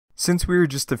Since we were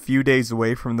just a few days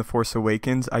away from The Force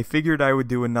Awakens, I figured I would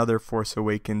do another Force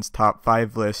Awakens top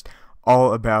 5 list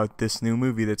all about this new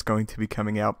movie that's going to be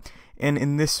coming out. And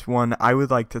in this one, I would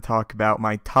like to talk about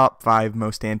my top 5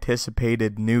 most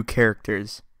anticipated new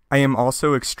characters. I am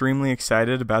also extremely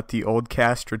excited about the old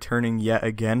cast returning yet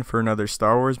again for another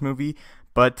Star Wars movie,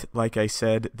 but like I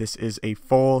said, this is a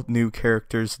full new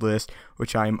characters list,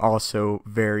 which I am also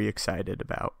very excited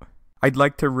about. I'd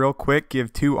like to real quick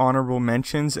give 2 honorable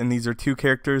mentions, and these are 2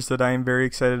 characters that I am very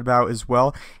excited about as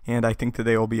well, and I think that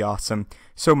they will be awesome.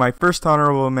 So my first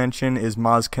honorable mention is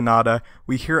Maz Kanata.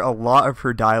 We hear a lot of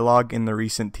her dialogue in the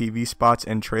recent TV spots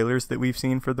and trailers that we've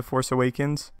seen for The Force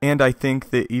Awakens, and I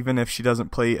think that even if she doesn't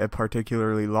play a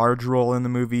particularly large role in the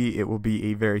movie, it will be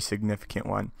a very significant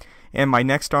one. And my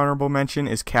next honorable mention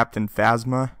is Captain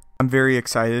Phasma. I'm very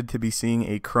excited to be seeing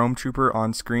a Chrome Trooper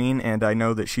on screen, and I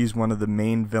know that she's one of the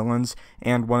main villains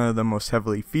and one of the most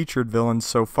heavily featured villains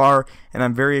so far, and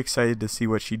I'm very excited to see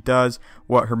what she does,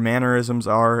 what her mannerisms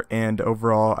are, and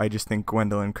overall I just think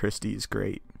Gwendolyn Christie is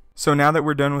great. So now that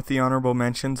we're done with the honorable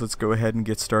mentions, let's go ahead and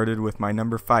get started with my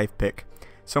number 5 pick.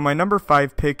 So my number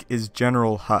 5 pick is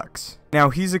General Hux. Now,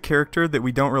 he's a character that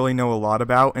we don't really know a lot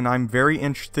about, and I'm very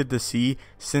interested to see,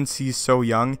 since he's so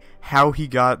young, how he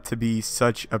got to be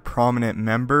such a prominent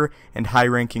member and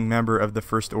high-ranking member of the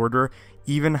First Order,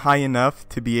 even high enough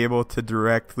to be able to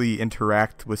directly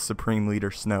interact with Supreme Leader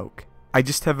Snoke. I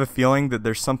just have a feeling that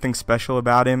there's something special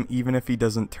about him, even if he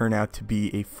doesn't turn out to be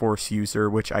a Force user,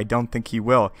 which I don't think he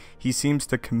will. He seems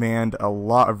to command a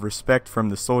lot of respect from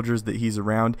the soldiers that he's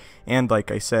around, and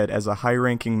like I said, as a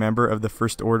high-ranking member of the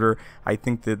First Order, I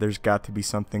think that there's got to be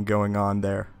something going on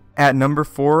there. At number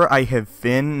 4, I have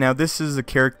Finn. Now, this is a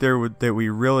character that we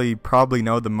really probably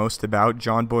know the most about,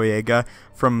 John Boyega,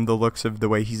 from the looks of the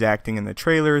way he's acting in the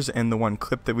trailers and the one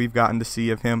clip that we've gotten to see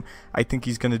of him. I think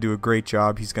he's going to do a great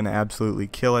job. He's going to absolutely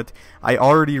kill it. I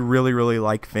already really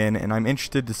like Finn, and I'm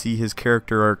interested to see his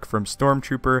character arc from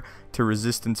Stormtrooper to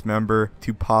Resistance member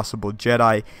to possible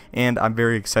Jedi, and I'm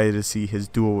very excited to see his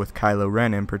duel with Kylo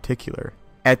Ren in particular.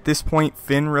 At this point,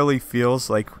 Finn really feels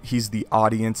like he's the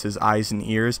audience's eyes and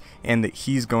ears, and that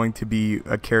he's going to be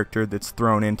a character that's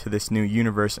thrown into this new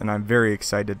universe, and I'm very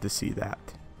excited to see that.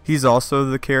 He's also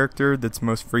the character that's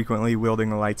most frequently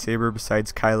wielding a lightsaber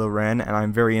besides Kylo Ren, and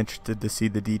I'm very interested to see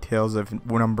the details of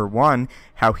number 1,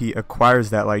 how he acquires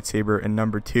that lightsaber, and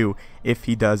number 2, if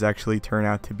he does actually turn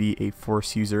out to be a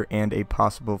Force user and a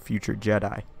possible future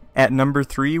Jedi. At number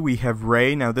 3, we have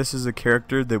Rey. Now, this is a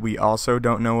character that we also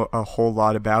don't know a whole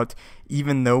lot about,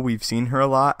 even though we've seen her a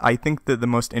lot. I think that the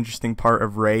most interesting part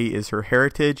of Rey is her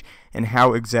heritage and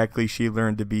how exactly she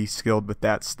learned to be skilled with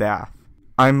that staff.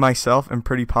 I myself am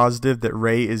pretty positive that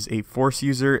Rey is a Force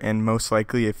user and most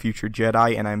likely a future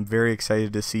Jedi, and I'm very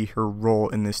excited to see her role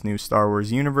in this new Star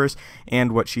Wars universe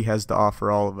and what she has to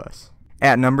offer all of us.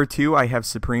 At number 2, I have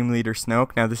Supreme Leader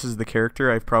Snoke. Now, this is the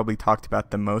character I've probably talked about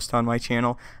the most on my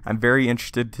channel. I'm very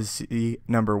interested to see,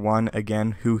 number 1,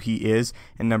 again, who he is,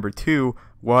 and number 2,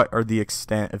 what are the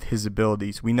extent of his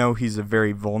abilities. We know he's a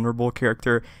very vulnerable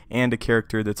character, and a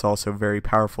character that's also very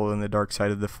powerful in the dark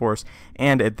side of the Force,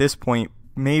 and at this point,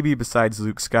 maybe besides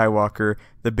Luke Skywalker,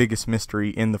 the biggest mystery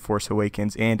in The Force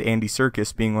Awakens, and Andy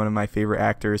Serkis being one of my favorite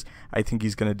actors, I think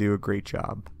he's going to do a great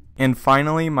job. And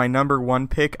finally, my number 1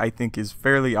 pick I think is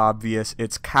fairly obvious.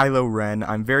 It's Kylo Ren.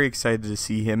 I'm very excited to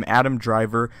see him. Adam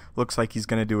Driver looks like he's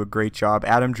going to do a great job.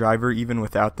 Adam Driver, even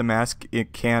without the mask,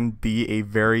 it can be a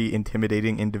very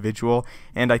intimidating individual,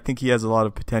 and I think he has a lot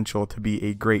of potential to be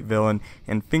a great villain,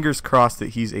 and fingers crossed that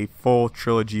he's a full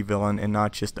trilogy villain and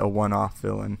not just a one-off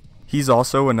villain. He's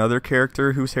also another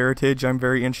character whose heritage I'm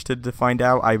very interested to find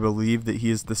out. I believe that he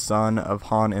is the son of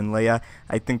Han and Leia.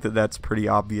 I think that that's pretty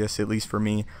obvious, at least for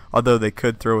me, although they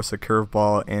could throw us a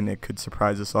curveball and it could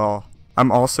surprise us all.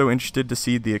 I'm also interested to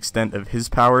see the extent of his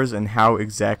powers and how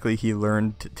exactly he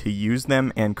learned to use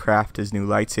them and craft his new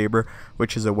lightsaber,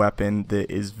 which is a weapon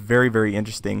that is very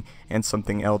interesting and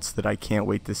something else that I can't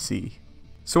wait to see.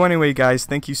 So anyway guys,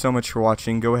 thank you so much for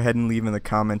watching. Go ahead and leave in the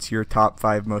comments your top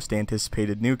 5 most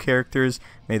anticipated new characters.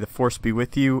 May the Force be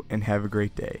with you, and have a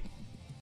great day.